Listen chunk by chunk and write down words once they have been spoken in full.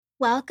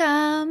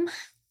Welcome.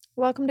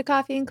 Welcome to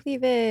Coffee and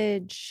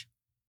Cleavage.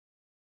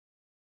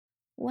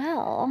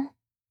 Well,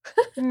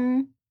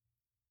 mm,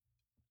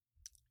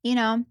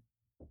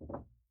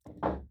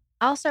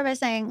 I'll start by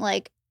saying,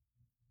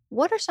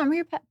 what are some of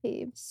your pet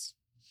peeves?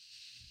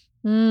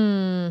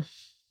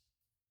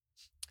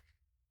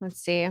 Let's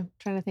see. I'm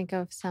trying to think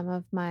of some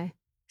of my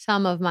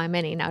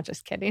many. Now,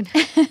 just kidding.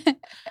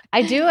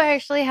 I do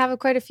actually have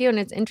quite a few, and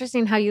it's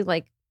interesting how you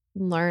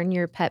learn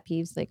your pet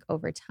peeves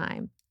over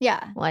time.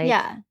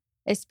 Yeah.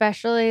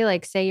 Especially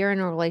say you're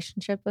in a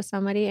relationship with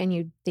somebody and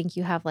you think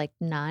you have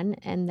none,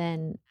 and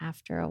then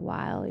after a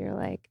while you're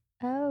like,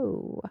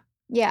 oh.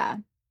 Yeah.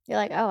 You're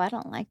like, oh, I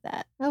don't like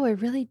that. Oh, I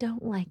really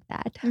don't like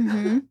that.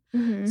 Mm-hmm.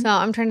 Mm-hmm. So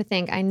I'm trying to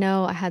think. I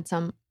know I had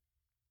some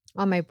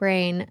on my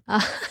brain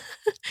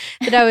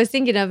that I was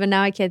thinking of, and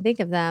now I can't think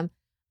of them.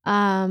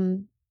 I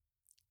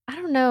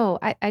don't know.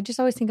 I just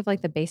always think of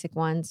the basic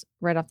ones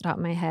right off the top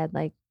of my head,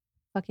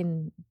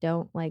 fucking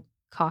don't like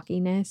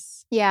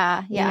cockiness.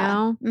 Yeah. You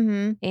know?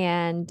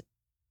 Mm-hmm.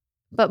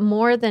 But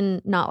more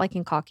than not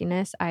liking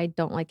cockiness, I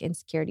don't like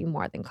insecurity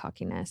more than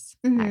cockiness,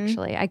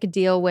 actually. I could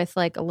deal with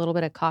a little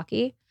bit of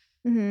cocky,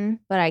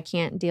 but I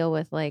can't deal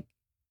with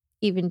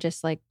even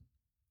just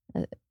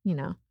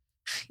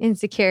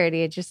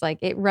insecurity. It just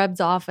it rubs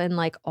off in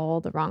all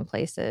the wrong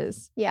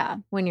places. Yeah.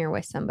 When you're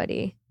with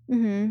somebody.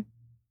 Mm-hmm.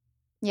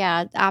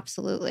 Yeah,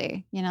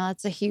 absolutely.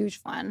 That's a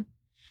huge one.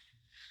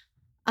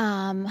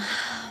 I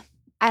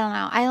don't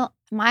know.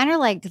 Mine are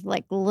like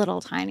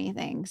little tiny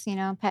things,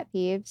 pet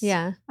peeves.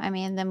 Yeah. I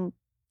mean, I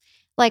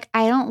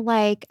don't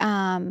like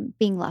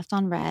being left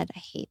on red. I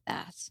hate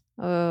that.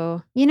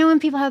 Oh. When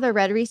people have their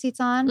red receipts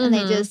on and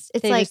they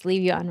just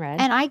leave you on red.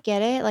 And I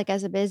get it,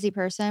 as a busy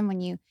person, when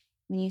you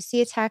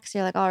see a text,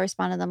 you're like, I'll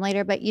respond to them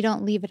later, but you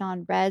don't leave it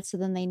on red so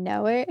then they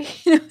know it.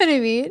 You know what I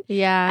mean?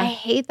 Yeah. I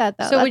hate that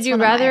though. So would you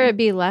rather it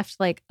be left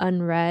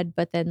unread,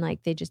 but then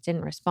they just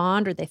didn't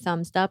respond, or they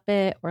thumbs up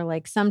it, or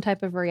some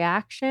type of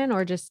reaction,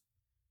 or just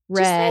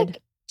red?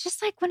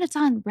 Just when it's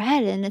on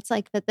red and it's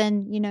but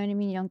then, you know what I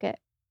mean? You don't get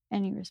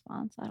any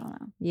response. I don't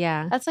know.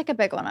 Yeah. That's a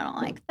big one. I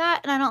don't like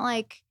that. And I don't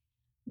like,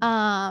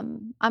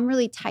 I'm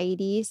really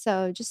tidy.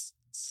 So just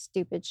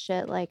stupid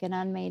shit like an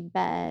unmade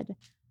bed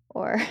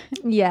or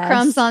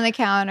crumbs on the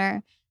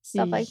counter,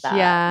 stuff like that.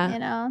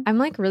 Yeah.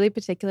 I'm really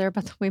particular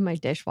about the way my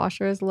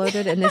dishwasher is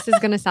loaded. And this is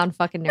going to sound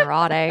fucking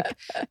neurotic,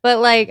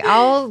 but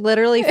I'll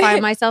literally find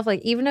myself,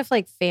 even if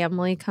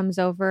family comes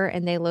over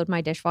and they load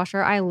my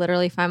dishwasher, I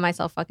literally find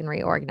myself fucking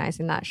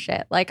reorganizing that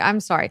shit.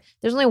 I'm sorry.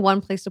 There's only one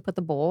place to put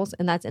the bowls,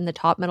 and that's in the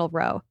top middle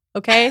row.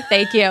 Okay.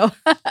 Thank you.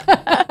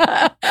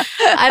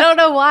 I don't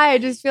know why. I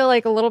just feel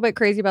a little bit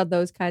crazy about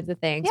those kinds of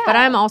things. Yeah. But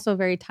I'm also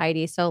very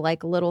tidy. So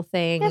little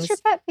things. That's your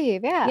pet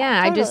peeve. Yeah.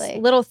 Yeah. Totally. I just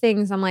little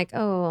things. I'm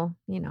oh,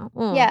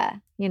 Yeah.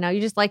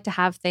 You just like to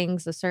have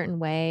things a certain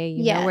way.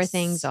 You know where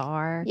things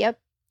are. Yep.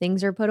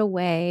 Things are put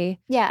away.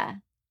 Yeah.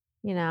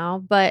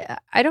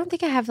 But I don't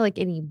think I have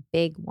any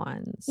big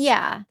ones.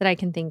 Yeah. That I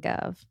can think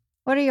of.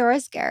 What are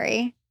yours,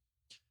 Gary?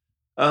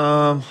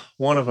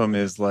 One of them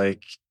is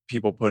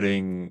people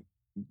putting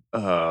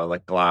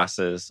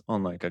glasses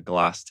on a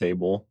glass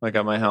table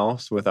at my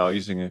house without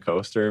using a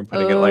coaster and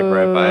putting it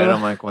right by it.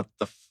 I'm what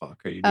the fuck?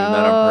 Are you doing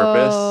that on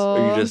purpose?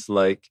 Or you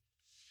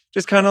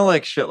just kind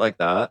of shit like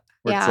that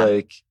where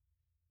it's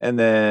and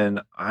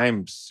then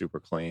I'm super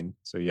clean,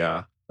 so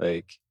yeah,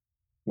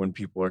 when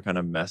people are kind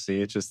of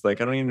messy, it's just I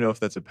don't even know if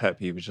that's a pet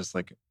peeve. It's just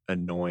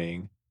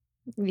annoying.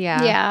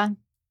 Yeah.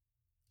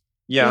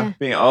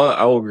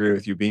 I will agree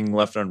with you. Being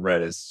left on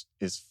red is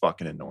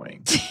fucking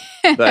annoying.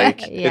 It's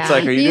are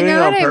you doing it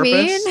on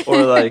purpose?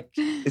 Or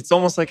it's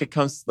almost it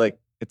comes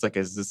it's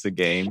is this a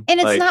game? And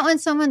it's not when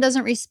someone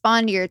doesn't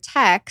respond to your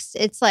text.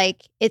 It's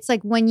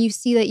when you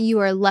see that you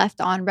are left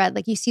on red,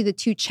 you see the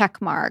 2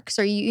 check marks,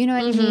 or you know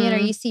what I mean? Or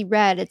you see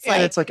red. It's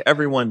it's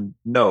everyone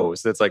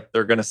knows. It's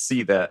they're gonna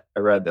see that I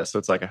read this. So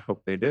it's I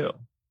hope they do.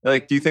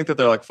 Do you think that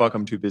they're fuck,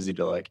 I'm too busy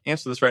to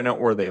answer this right now?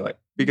 Or are they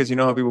because you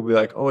know how people be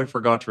oh, I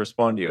forgot to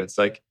respond to you. It's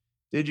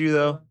did you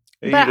though?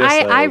 But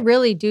I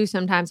really do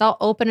sometimes. I'll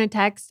open a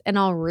text and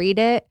I'll read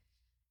it,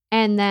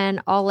 and then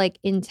I'll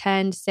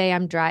say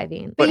I'm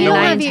driving. But you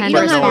don't have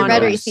your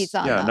red receipts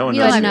on. Yeah, though. no one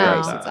you knows don't have you your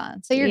have receipts that.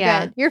 on. So you're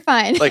good. You're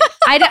fine.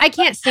 I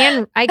can't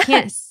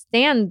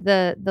stand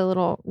the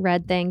little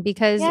red thing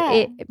because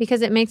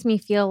it makes me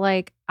feel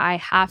like I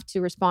have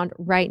to respond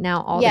right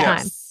now all the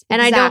time. And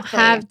I don't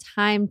have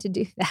time to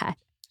do that.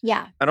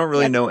 Yeah. I don't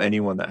really know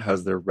anyone that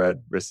has their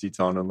red receipts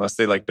on unless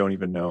they don't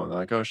even know. And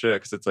they're oh shit.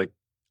 Because it's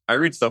I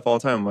read stuff all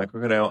the time. I'm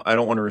okay, I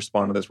don't want to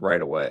respond to this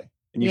right away.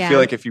 And you feel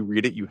if you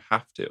read it, you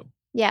have to.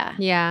 Yeah.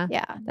 Yeah.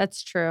 Yeah.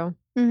 That's true.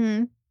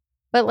 Mm-hmm.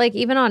 But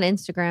even on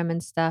Instagram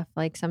and stuff,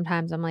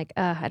 sometimes I'm I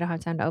don't have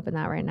time to open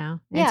that right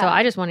now. And so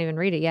I just won't even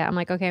read it yet. I'm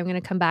okay, I'm going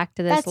to come back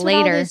to this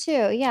later. That's what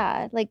I'll do too.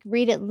 Yeah.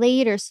 Read it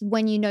later so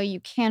when you know you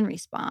can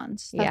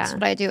respond. That's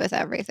what I do with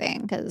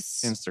everything because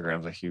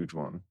Instagram's a huge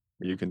one.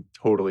 You can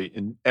totally,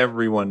 and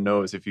everyone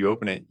knows if you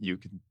open it, you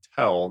can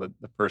tell that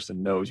the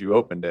person knows you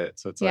opened it.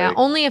 So it's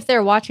only if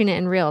they're watching it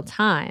in real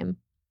time.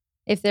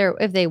 if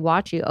they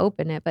watch you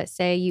open it, but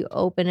say you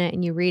open it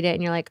and you read it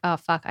and you're like, oh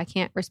fuck, I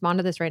can't respond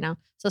to this right now.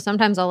 So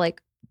sometimes I'll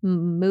like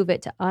move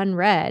it to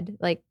unread,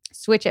 like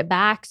switch it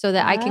back so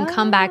that I can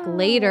come back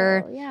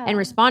later and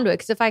respond to it.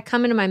 Because if I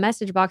come into my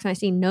message box and I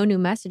see no new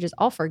messages,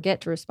 I'll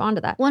forget to respond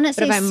to that. Won't it but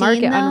say if I mark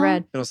it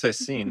unread, it'll say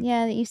seen.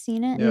 Yeah, that you've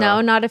seen it. Yeah.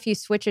 No, not if you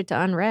switch it to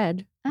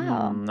unread.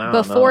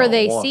 Oh,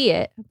 They see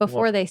it.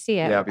 Before they see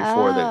it. Yeah,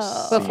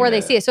 before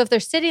they see it. So if they're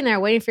sitting there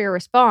waiting for your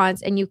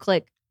response and you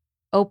click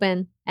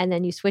open and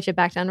then you switch it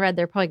back to unread,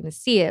 they're probably going to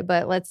see it.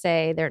 But let's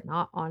say they're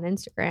not on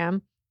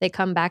Instagram, they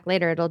come back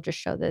later, it'll just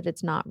show that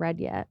it's not read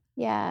yet.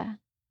 Yeah.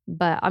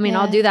 But I mean,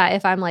 I'll do that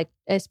if I'm like,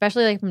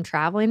 especially like if I'm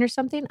traveling or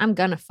something, I'm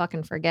going to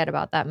fucking forget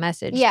about that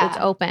message that's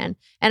open.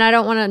 And I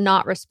don't want to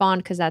not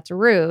respond because that's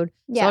rude.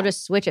 So I'll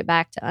just switch it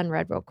back to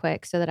unread real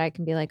quick so that I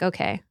can be like,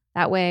 okay,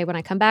 that way when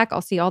I come back,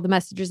 I'll see all the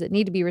messages that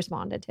need to be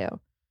responded to.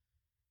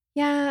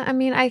 Yeah. I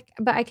mean, I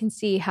can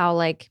see how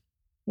like,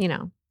 you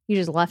know, you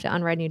just left it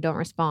unread and you don't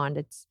respond.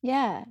 It's,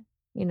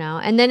 you know,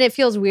 and then it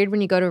feels weird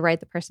when you go to write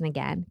the person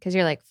again because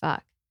you're like,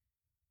 fuck.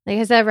 Like,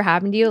 has that ever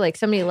happened to you? Like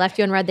somebody left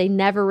you unread, they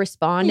never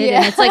responded.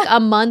 And it's like a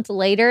month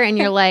later and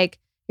you're like,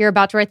 you're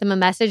about to write them a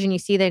message and you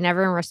see they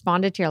never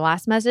responded to your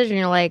last message. And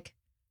you're like,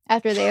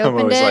 after they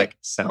opened it. Like,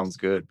 sounds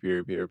good,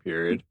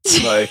 period.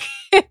 Like,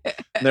 and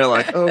they're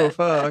like, oh,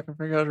 fuck, I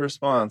forgot to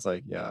respond. It's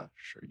like, yeah,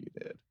 sure you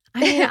did.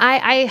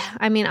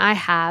 I mean, I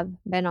have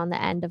been on the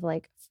end of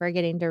like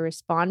forgetting to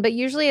respond, but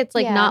usually it's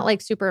like not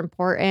like super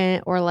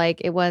important or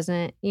like it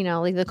wasn't, you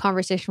know, like the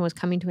conversation was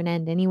coming to an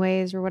end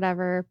anyways or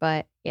whatever.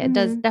 But yeah, it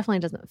definitely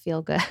doesn't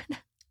feel good.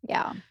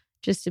 Yeah.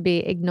 Just to be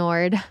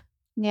ignored.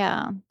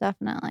 Yeah,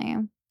 definitely.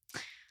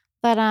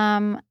 But,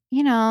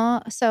 you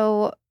know,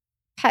 so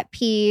pet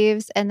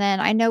peeves. And then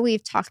I know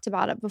we've talked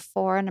about it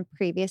before in a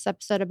previous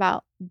episode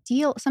about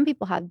some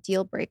people have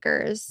deal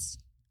breakers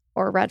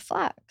or red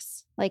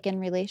flags, like in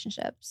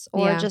relationships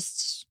or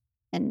just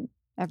in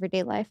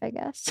everyday life, I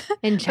guess.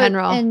 In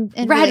general. in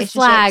red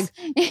flag.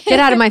 Get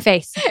out of my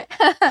face.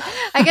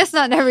 I guess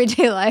not in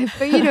everyday life,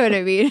 but you know what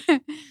I mean.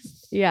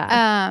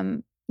 Yeah.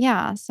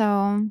 Yeah.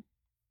 So,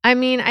 I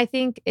mean, I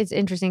think it's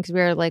interesting because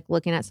we were like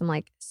looking at some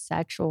like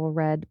sexual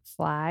red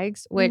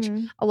flags, which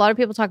a lot of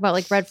people talk about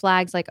like red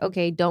flags, like,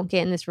 okay, don't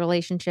get in this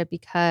relationship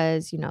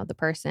because, you know, the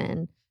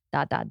person ...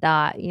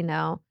 you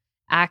know,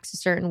 acts a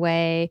certain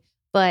way.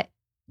 But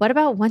what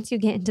about once you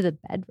get into the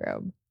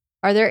bedroom?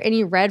 Are there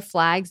any red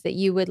flags that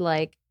you would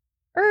like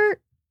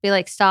be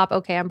like, stop,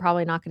 okay, I'm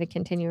probably not going to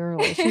continue a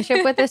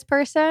relationship with this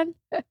person?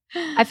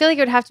 I feel like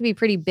it would have to be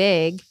pretty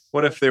big.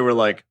 What if they were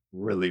like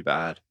really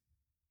bad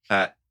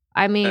at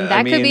I mean,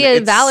 that could be a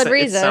valid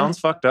reason. It sounds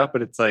fucked up,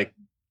 but it's like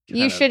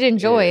you should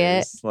enjoy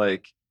it.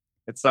 Like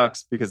it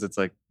sucks because it's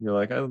like you're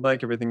like, I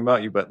like everything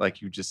about you, but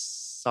like you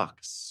just suck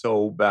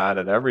so bad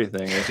at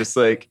everything. It's just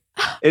like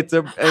it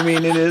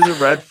is a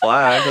red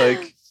flag.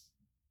 Like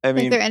I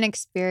mean, they're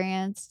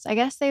inexperienced. I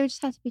guess they would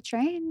just have to be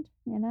trained,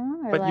 you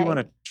know? But you want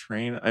to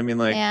train, I mean,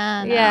 like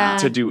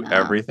to do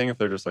everything if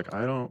they're just like,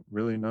 I don't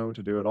really know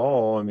to do it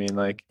all. I mean,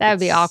 like that would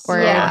be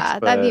awkward. Yeah,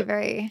 that'd be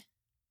very.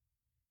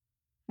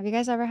 Have you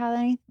guys ever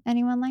had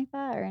anyone like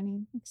that or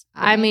any experience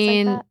I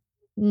mean, like that?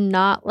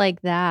 Not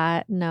like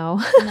that.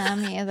 No. No,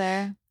 me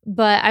either.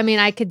 But I mean,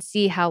 I could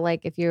see how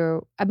like if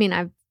you're, I mean,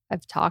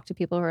 I've talked to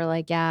people who are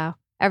like, yeah,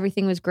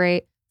 everything was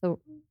great.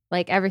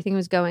 Like everything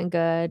was going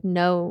good.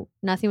 No,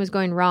 nothing was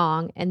going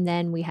wrong. And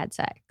then we had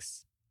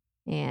sex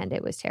and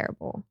it was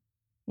terrible.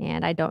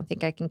 And I don't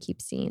think I can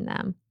keep seeing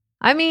them.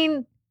 I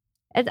mean,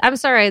 I'm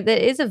sorry.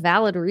 That is a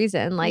valid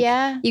reason. Like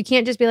you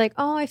can't just be like,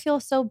 oh, I feel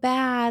so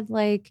bad.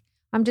 Like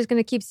I'm just going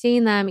to keep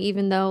seeing them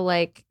even though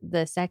like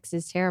the sex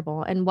is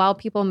terrible. And while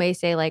people may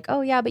say like,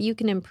 oh yeah, but you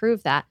can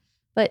improve that.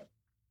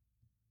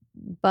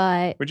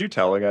 But would you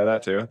tell a guy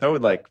that too? That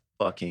would like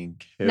fucking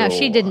kill. No,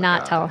 she did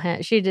not tell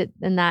him. She did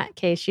in that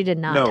case. She did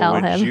not tell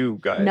him. You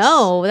guys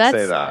that's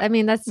say that? I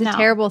mean, that's a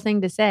terrible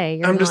thing to say.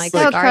 You're I'm gonna just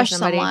like crush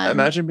somebody. someone.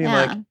 Imagine being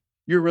like,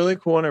 you're really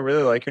cool and I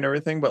really like you and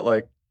everything, but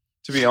like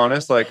to be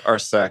honest, like our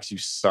sex, you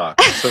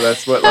suck. So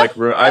that's what like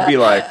I'd be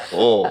like,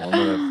 oh, I'm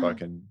gonna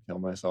fucking kill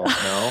myself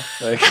now.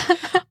 Like,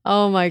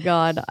 oh my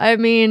god. I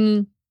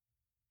mean,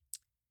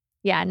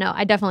 yeah, no,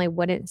 I definitely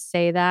wouldn't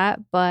say that,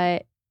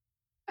 but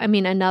I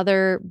mean,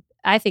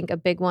 I think a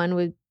big one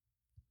would,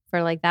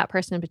 for like that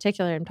person in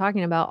particular I'm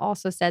talking about,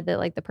 also said that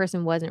like the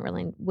person wasn't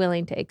really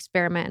willing to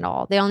experiment at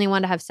all. They only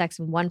wanted to have sex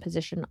in one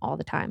position all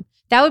the time.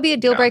 That would be a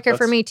deal breaker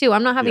for me too.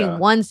 I'm not having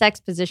one sex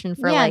position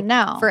for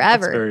forever.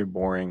 That's very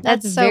boring.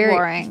 That's so very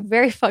boring.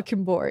 Very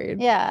fucking boring.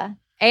 Yeah.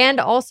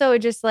 And also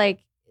just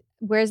like,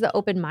 where's the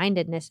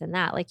open-mindedness in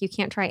that? Like you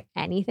can't try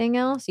anything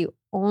else. You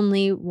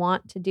only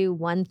want to do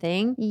one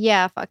thing.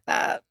 Yeah, fuck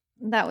that.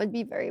 That would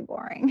be very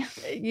boring.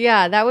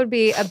 Yeah, that would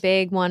be a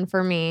big one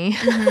for me.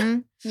 Mm-hmm.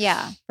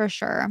 Yeah, for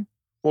sure.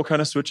 Well,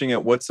 kind of switching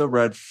it, what's a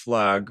red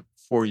flag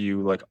for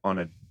you like on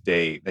a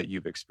date that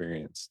you've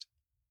experienced?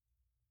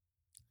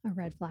 A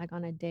red flag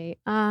on a date.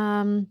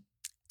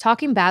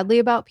 Talking badly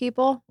about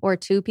people or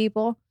to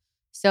people.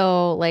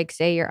 So like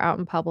say you're out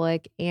in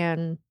public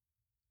and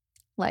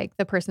like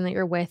the person that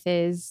you're with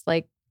is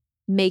like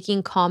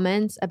making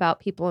comments about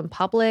people in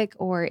public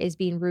or is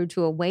being rude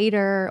to a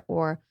waiter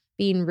or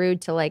being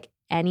rude to like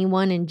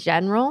anyone in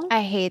general.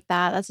 I hate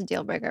that. That's a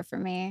deal breaker for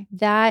me.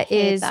 That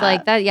is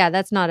like that. Yeah,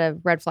 that's not a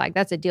red flag.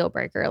 That's a deal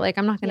breaker. Like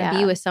I'm not going to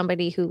be with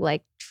somebody who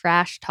like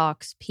trash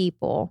talks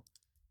people,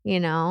 you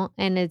know?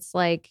 And it's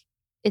like,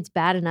 it's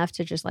bad enough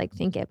to just like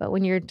think it. But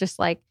when you're just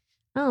like,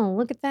 oh,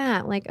 look at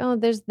that. Like, oh,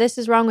 this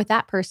is wrong with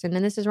that person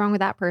and this is wrong with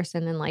that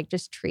person. And like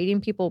just treating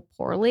people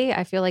poorly,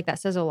 I feel like that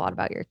says a lot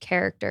about your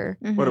character.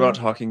 Mm-hmm. What about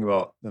talking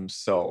about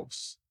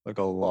themselves? Like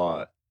a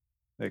lot.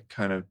 Like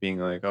kind of being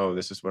like, oh,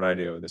 this is what I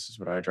do. This is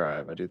what I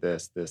drive. I do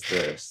this.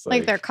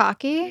 Like they're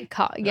cocky?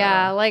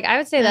 Yeah. Like I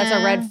would say that's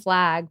a red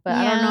flag, but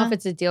I don't know if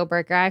it's a deal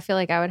breaker. I feel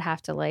like I would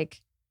have to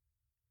like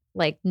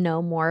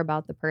know more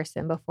about the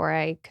person before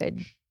I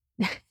could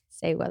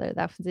say whether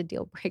that was a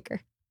deal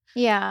breaker.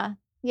 Yeah.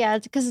 Yeah,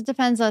 it's because it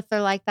depends if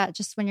they're like that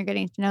just when you're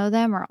getting to know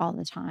them or all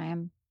the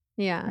time.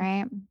 Yeah.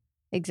 Right?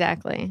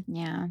 Exactly.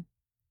 Yeah.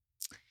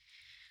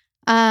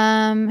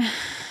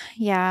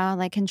 Yeah,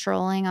 like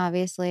controlling,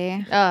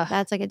 obviously.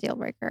 That's like a deal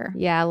breaker.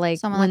 Yeah, like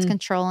someone that's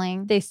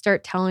controlling. They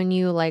start telling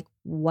you like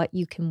what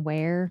you can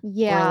wear.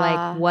 Yeah. Or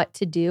like what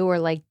to do or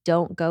like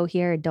don't go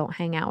here, don't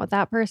hang out with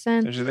that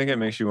person. Don't you think it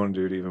makes you want to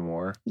do it even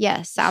more?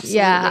 Yes, absolutely.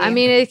 Yeah, I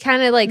mean, it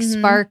kind of like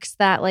sparks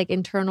that like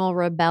internal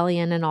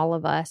rebellion in all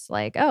of us.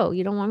 Like, oh,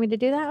 you don't want me to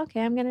do that?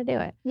 Okay, I'm going to do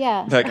it.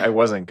 Yeah. Like I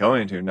wasn't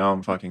going to. Now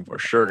I'm fucking for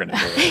sure going to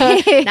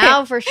do it.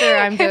 Now for sure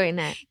I'm doing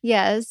it.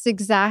 Yes,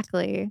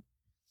 exactly.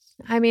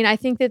 I mean, I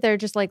think that they're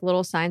just like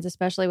little signs,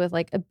 especially with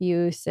like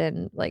abuse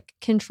and like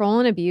control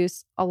and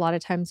abuse a lot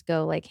of times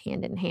go like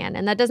hand in hand.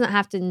 And that doesn't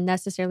have to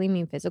necessarily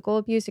mean physical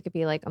abuse. It could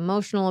be like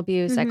emotional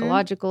abuse,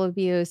 psychological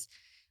abuse,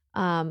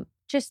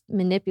 just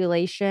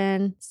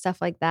manipulation,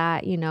 stuff like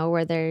that, you know,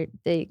 where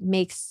they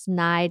make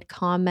snide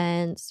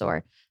comments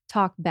or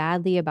talk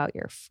badly about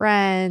your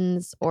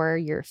friends or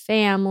your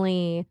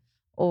family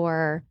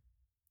or,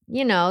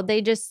 you know,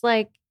 they just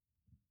like,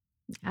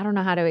 I don't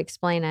know how to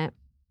explain it.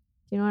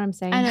 You know what I'm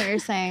saying? I know what you're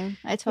saying.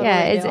 I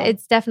totally do.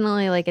 It's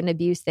definitely like an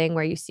abuse thing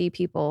where you see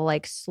people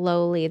like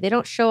slowly, they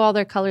don't show all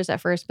their colors at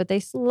first, but they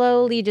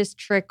slowly just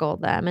trickle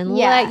them and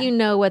let you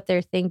know what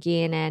they're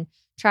thinking and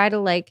try to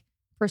like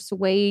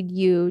persuade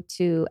you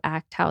to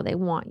act how they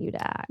want you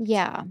to act.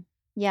 Yeah.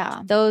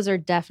 Yeah. Those are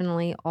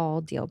definitely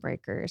all deal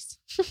breakers.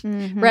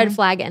 Red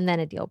flag and then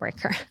a deal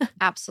breaker.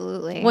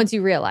 Absolutely. Once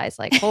you realize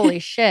like, holy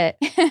shit,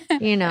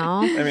 you know?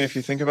 I mean, if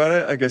you think about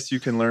it, I guess you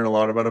can learn a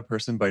lot about a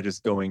person by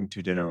just going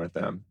to dinner with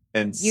them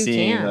and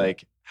seeing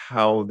like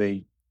how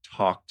they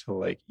talk to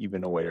like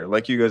even a waiter.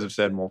 Like you guys have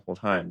said multiple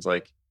times,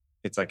 like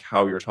it's like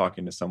how you're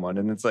talking to someone.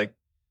 And it's like,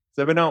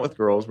 so I've been out with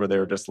girls where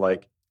they're just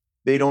like,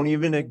 they don't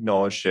even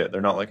acknowledge shit.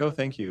 They're not like, oh,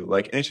 thank you.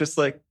 Like, and it's just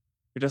like,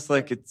 you're just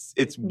like,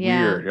 it's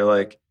weird. You're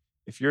like,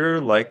 if you're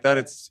like that,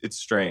 it's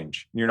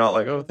strange. You're not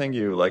like, oh, thank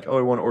you. Like, oh,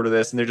 I want to order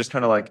this. And they're just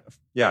kind of like,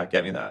 yeah,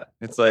 get me that.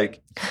 It's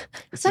like,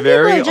 it's some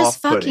very people are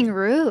just off-putting. fucking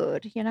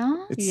rude, you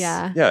know?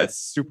 Yeah, it's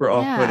super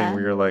off-putting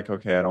where you're like,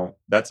 okay,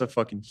 that's a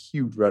fucking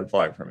huge red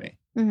flag for me.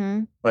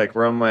 Mm-hmm. Like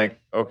where I'm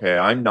like, okay,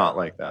 I'm not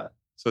like that.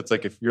 So it's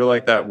like, if you're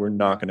like that, we're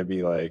not going to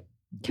be like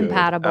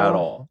compatible at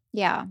all.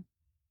 Yeah.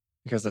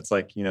 Because it's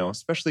like, you know,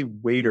 especially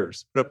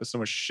waiters put up with so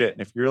much shit.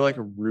 And if you're like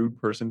a rude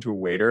person to a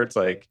waiter, it's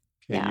like,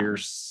 okay, you're a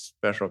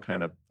special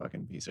kind of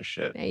fucking piece of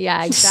shit.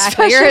 Yeah,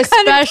 exactly. You're a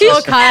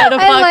special kind of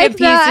fucking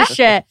piece of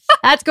shit.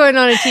 That's going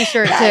on a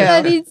t-shirt too.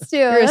 That needs to.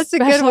 You're That's a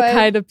special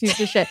kind of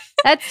piece of shit.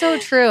 That's so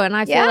true. And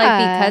I feel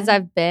like because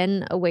I've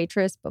been a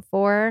waitress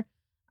before,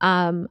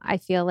 I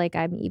feel like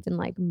I'm even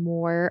like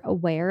more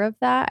aware of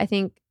that. I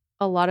think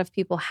a lot of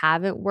people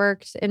haven't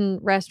worked in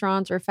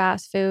restaurants or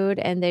fast food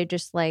and they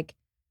just like,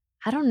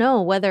 I don't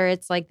know whether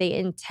it's like they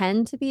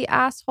intend to be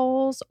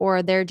assholes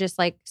or they're just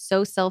like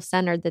so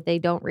self-centered that they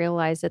don't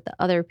realize that the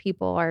other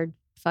people are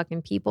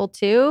fucking people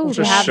too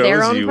who have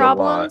their own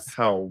problems.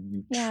 How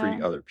you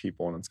treat other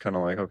people. And it's kind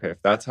of like, okay,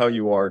 if that's how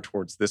you are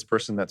towards this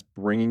person that's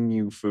bringing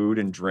you food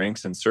and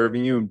drinks and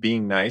serving you and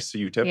being nice so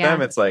you tip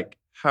them, it's like,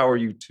 how are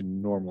you to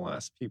normal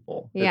ass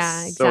people?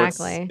 Yeah,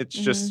 exactly. It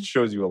just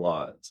shows you a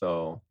lot.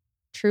 So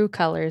true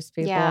colors,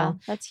 people. Yeah,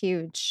 that's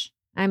huge.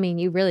 I mean,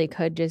 you really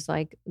could just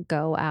like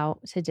go out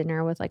to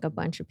dinner with like a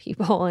bunch of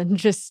people and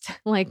just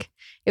like,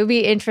 it would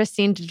be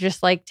interesting to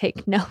just like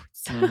take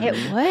notes.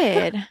 It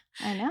would.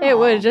 I know. It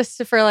would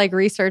just for like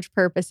research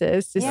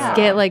purposes to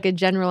get like a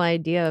general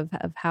idea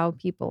of how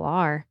people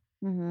are.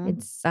 Mm-hmm.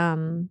 It's, I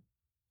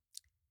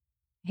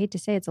hate to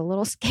say it's a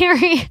little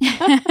scary.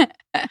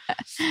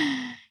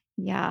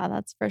 Yeah,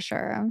 that's for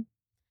sure.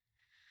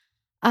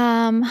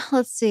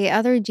 Let's see.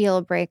 Other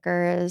deal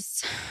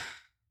breakers.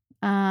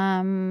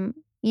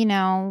 You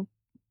know,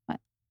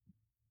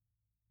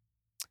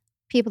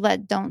 people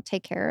that don't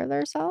take care of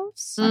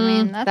themselves. I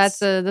mean,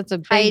 that's a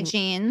big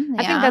hygiene.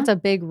 I think that's a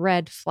big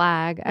red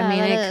flag. I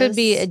mean, it could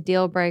be a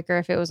deal breaker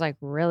if it was like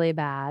really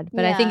bad,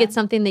 but I think it's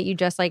something that you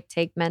just like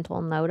take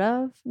mental note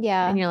of.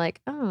 Yeah. And you're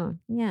like, oh,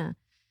 yeah.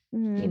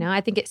 Mm-hmm. You know,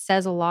 I think it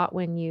says a lot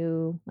when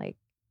you like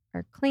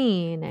are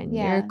clean and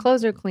your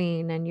clothes are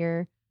clean and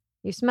you're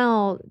You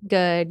smell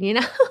good, you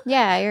know?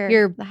 Yeah,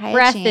 your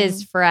breath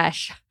is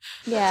fresh.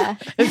 Yeah.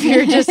 If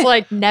you're just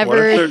like never what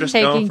if they're just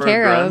taking going for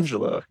care a of. grunge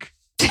look?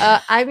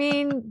 I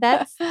mean,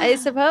 I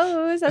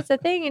suppose that's the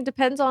thing. It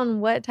depends on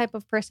what type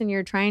of person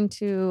you're trying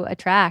to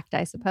attract,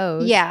 I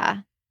suppose. Yeah.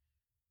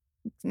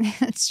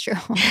 That's true.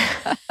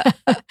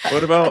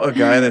 What about a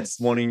guy that's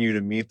wanting you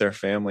to meet their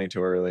family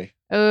too early?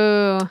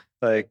 Oh,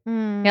 Like,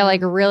 yeah,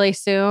 like really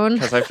soon.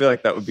 Because I feel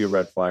like that would be a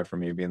red flag for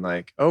me, being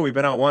like, "Oh, we've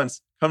been out once.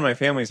 Come to my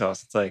family's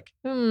house." It's like,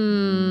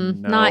 no.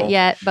 Not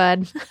yet,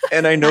 bud.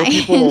 And I know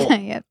people.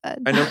 Not yet,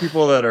 bud. I know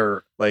people that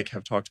are like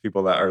have talked to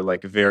people that are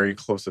like very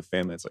close with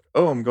family. It's like,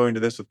 "Oh, I'm going to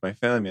this with my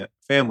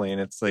family," and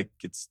it's like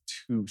it's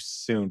too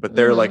soon. But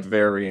they're like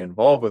very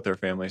involved with their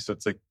family, so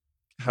it's like,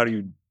 how do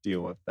you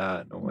deal with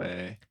that in a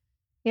way?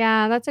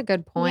 Yeah, that's a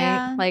good point.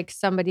 Yeah. Like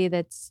somebody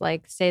that's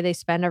like, say they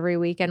spend every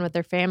weekend with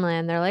their family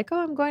and they're like, oh,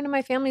 I'm going to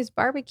my family's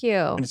barbecue.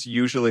 And it's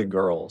usually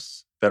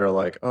girls that are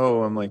like,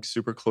 oh, I'm like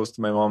super close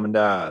to my mom and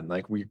dad. And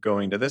like we're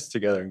going to this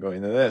together and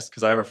going to this.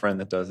 Because I have a friend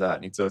that does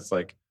that. And so it's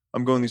like,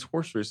 I'm going these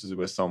horse races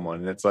with someone.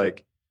 And it's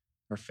like,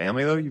 our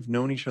family though, you've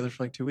known each other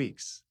for like 2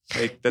 weeks.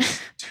 Like that's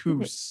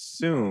too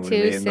soon.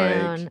 Too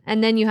soon. Like,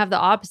 and then you have the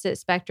opposite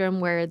spectrum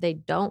where they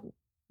don't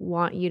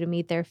want you to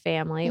meet their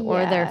family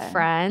or their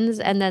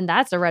friends, and then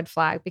that's a red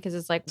flag because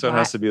it's like, so it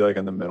has to be like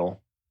in the middle.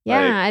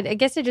 Yeah, like, I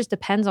guess it just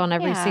depends on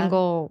every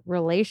single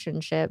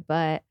relationship,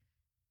 but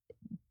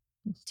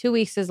 2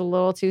 weeks is a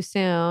little too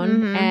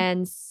soon,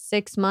 and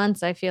 6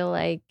 months, I feel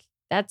like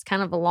that's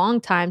kind of a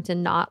long time to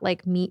not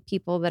like meet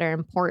people that are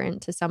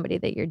important to somebody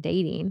that you're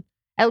dating,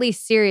 at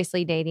least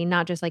seriously dating,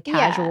 not just like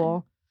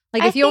casual.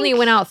 Like if you only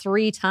went out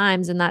 3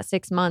 times in that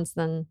 6 months,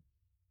 then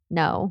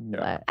no.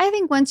 But I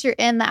think once you're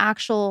in the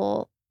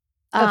actual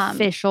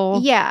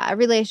official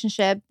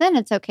relationship, then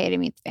it's okay to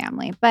meet the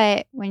family.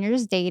 But when you're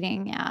just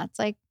dating, it's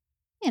like,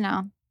 you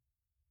don't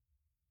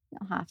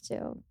have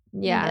to.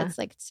 Yeah, it's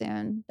like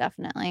soon,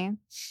 definitely.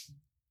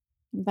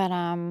 But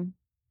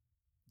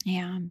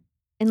yeah.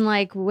 And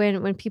like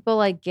when people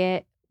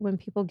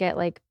get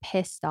like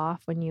pissed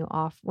off when you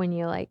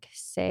like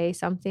say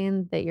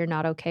something that you're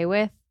not okay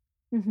with,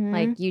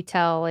 like you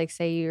tell, like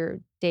say you're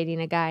dating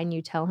a guy and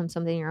you tell him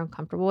something you're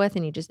uncomfortable with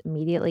and he just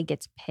immediately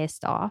gets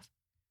pissed off.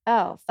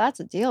 Oh,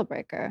 that's a deal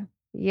breaker.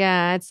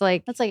 Yeah, it's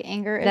like that's like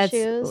anger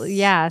issues.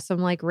 Yeah, some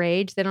like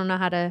rage. They don't know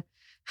how to.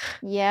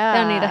 Yeah, they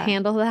don't need to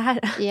handle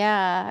that.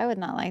 Yeah, I would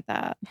not like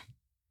that.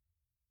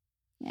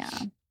 Yeah.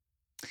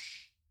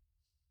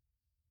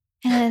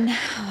 And then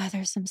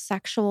there's some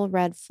sexual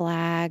red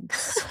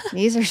flags.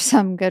 These are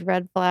some good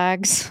red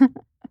flags.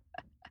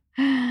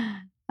 They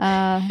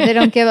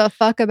don't give a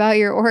fuck about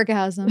your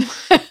orgasm.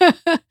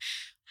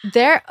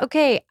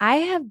 I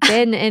have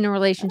been in a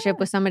relationship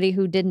with somebody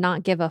who did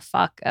not give a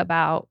fuck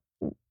about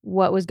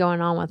what was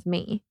going on with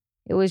me.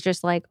 It was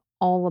just like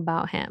all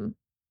about him.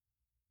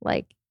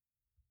 Like,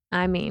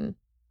 I mean,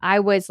 I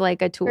was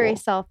like a tool. Very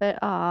selfish.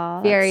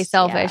 Very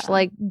selfish. Yeah.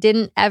 Like,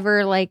 didn't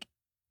ever like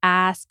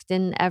ask,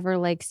 didn't ever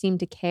like seem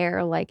to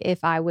care like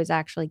if I was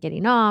actually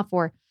getting off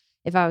or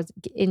if I was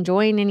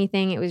enjoying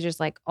anything. It was just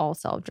like all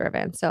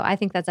self-driven. So I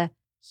think that's a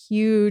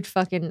huge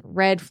fucking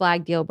red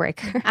flag deal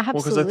breaker. Absolutely. Well,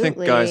 because I think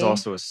guys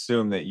also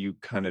assume that you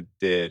kind of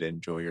did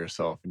enjoy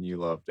yourself and you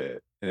loved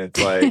it. And it's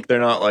like,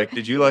 they're not like,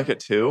 did you like it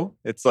too?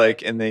 It's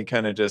like, and they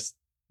kind of just,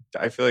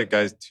 I feel like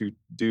guys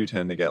do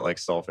tend to get like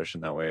selfish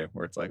in that way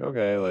where it's like,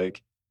 okay,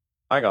 like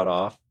I got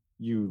off.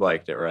 You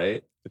liked it,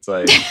 right? It's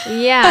like,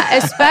 yeah,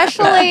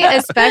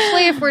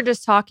 especially if we're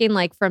just talking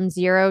like from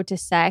 0 to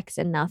sex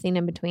and nothing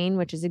in between,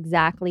 which is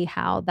exactly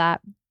how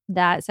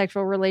that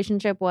sexual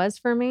relationship was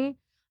for me.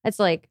 It's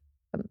like,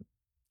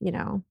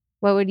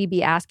 what would he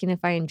be asking if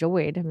I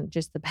enjoyed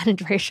just the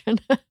penetration?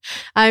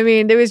 I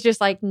mean, there was just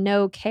like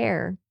no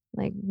care,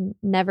 like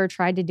never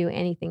tried to do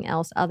anything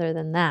else other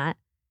than that.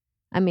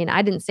 I mean,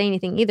 I didn't say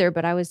anything either,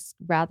 but I was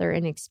rather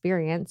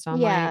inexperienced. So I'm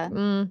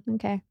like,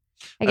 okay.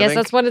 I guess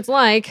that's what it's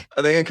like.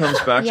 I think it comes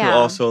back to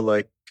also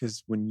like,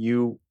 because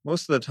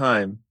most of the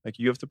time, like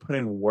you have to put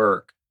in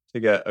work to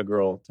get a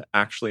girl to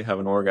actually have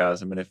an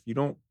orgasm. And if you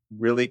don't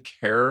really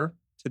care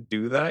to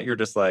do that, you're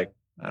just like,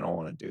 I don't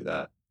want to do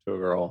that to a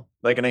girl.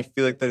 Like, and I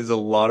feel like there's a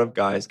lot of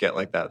guys get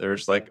like that. They're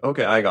just like,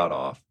 okay, I got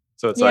off.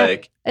 So it's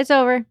like, it's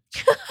over.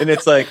 And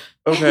it's like,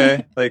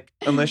 okay, like,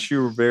 unless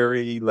you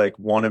very like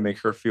want to make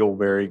her feel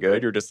very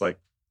good, you're just like,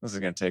 this is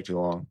going to take too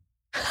long.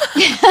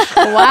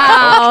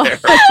 Wow.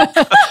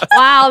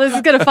 Wow, this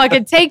is going to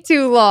fucking take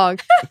too long.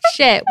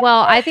 Shit.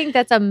 Well, I think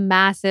that's a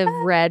massive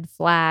red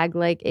flag.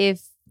 Like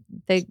this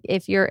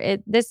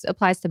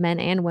applies to men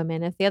and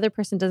women. If the other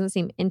person doesn't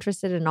seem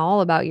interested at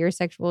all about your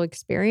sexual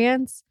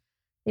experience,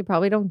 they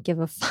probably don't give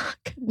a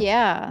fuck.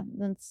 Yeah.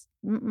 That's,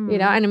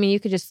 and I mean, you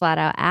could just flat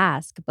out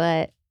ask,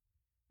 but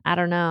I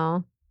don't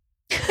know.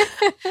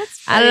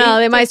 I don't know.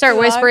 They might start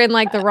whispering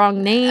like the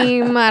wrong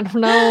name. I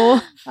don't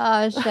know.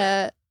 Oh,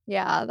 shit.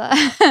 Yeah,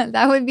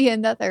 that would be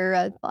another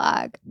red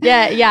flag.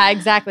 Yeah,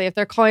 exactly. If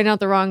they're calling out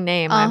the wrong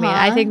name. I mean,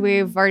 I think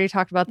we've already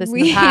talked about this in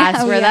the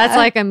past where that's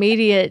like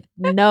immediate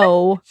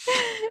no.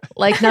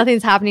 Like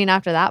nothing's happening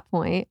after that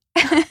point.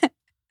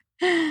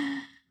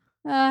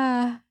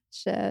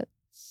 Shit.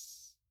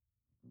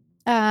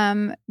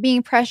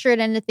 Being pressured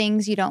into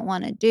things you don't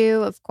want to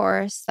do, of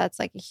course, that's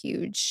like a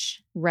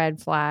huge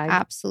red flag.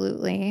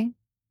 Absolutely.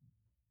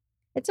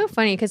 It's so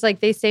funny because like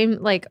they seem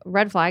like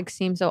red flags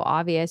seem so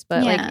obvious,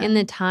 but like in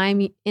the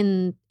time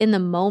in the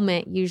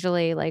moment,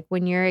 usually like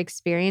when you're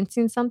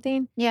experiencing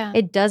something,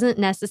 it doesn't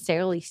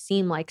necessarily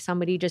seem like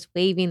somebody just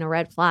waving a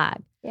red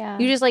flag. Yeah.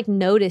 You just like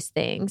notice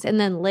things. And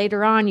then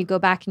later on you go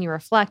back and you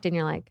reflect and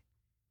you're like,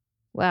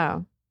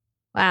 wow,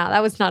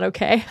 that was not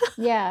okay.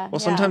 Yeah. Well,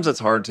 sometimes it's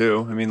hard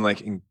too. I mean,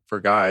 like for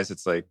guys,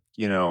 it's like,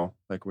 you know,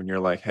 like when you're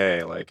like,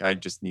 hey, like I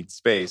just need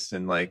space.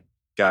 And like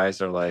guys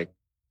are like,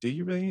 do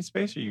you really need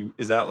space? Or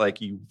is that like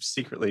you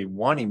secretly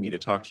wanting me to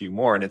talk to you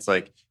more? And it's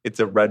like,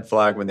 it's a red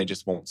flag when they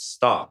just won't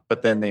stop.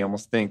 But then they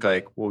almost think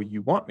like, well,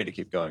 you want me to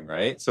keep going,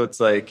 right? So it's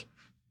like,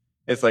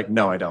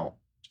 no, I don't.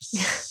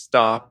 Just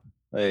stop.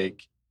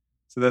 Like,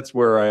 so that's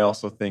where I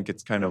also think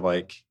it's kind of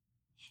like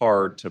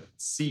hard to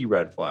see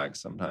red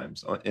flags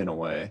sometimes in a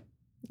way.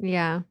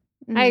 Yeah,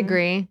 I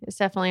agree. It's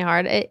definitely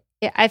hard.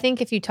 I think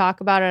if you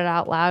talk about it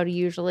out loud,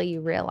 usually you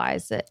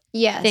realize that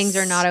things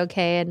are not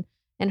okay.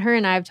 And her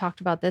and I have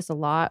talked about this a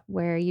lot,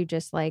 where you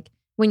just like,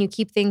 when you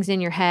keep things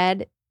in your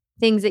head,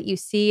 things that you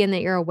see and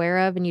that you're aware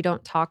of, and you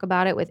don't talk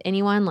about it with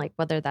anyone, like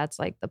whether that's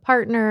like the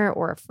partner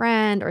or a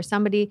friend or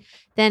somebody,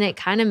 then it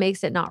kind of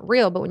makes it not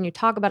real. But when you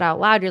talk about it out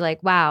loud, you're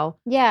like, wow,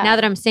 now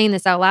that I'm saying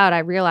this out loud, I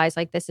realize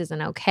like this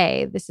isn't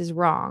okay. This is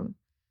wrong.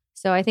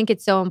 So I think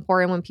it's so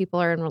important when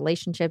people are in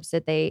relationships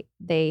that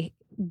they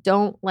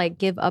don't like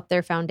give up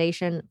their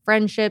foundation,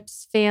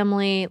 friendships,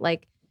 family,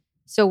 like,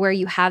 so where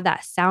you have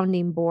that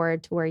sounding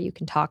board to where you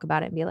can talk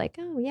about it and be like,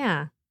 oh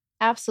yeah,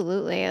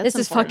 absolutely. This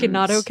is fucking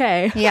not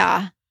okay.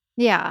 Yeah.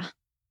 Yeah.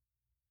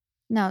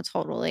 No,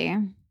 totally.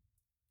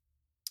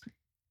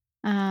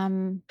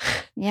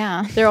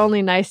 Yeah. They're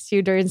only nice to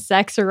you during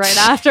sex or right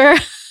after.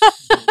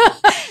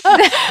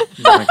 I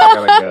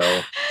gotta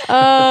go.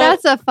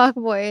 That's a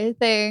fuckboy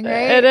thing,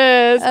 right? It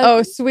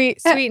is.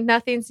 Sweet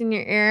nothing's in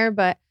your ear,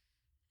 but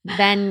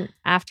then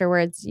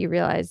afterwards you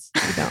realize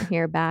you don't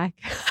hear back.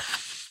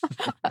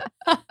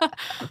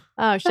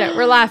 Oh shit,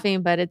 we're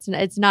laughing, but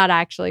it's not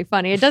actually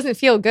funny. It doesn't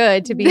feel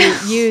good to be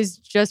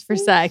used just for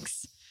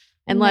sex,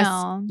 unless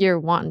you're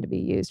wanting to be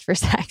used for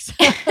sex.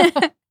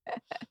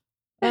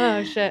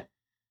 Oh shit.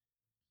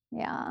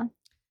 Yeah.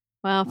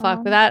 Well,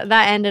 fuck. But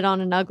that ended on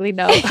an ugly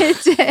note.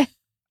 It did.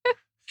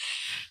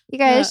 You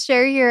guys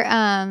share your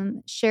pet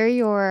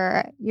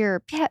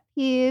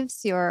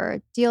peeves,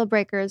 your deal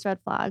breakers, red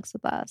flags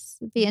with us.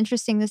 It'd be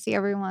interesting to see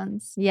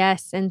everyone's.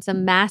 Yes, and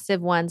some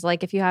massive ones.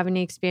 Like if you have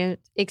any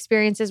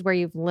experiences where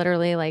you've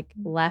literally like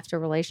left a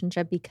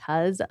relationship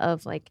because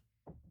of like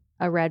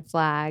a red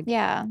flag.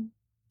 Yeah.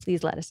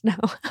 Please let us know.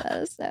 Let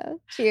us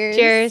know.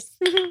 Cheers.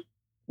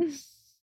 Cheers.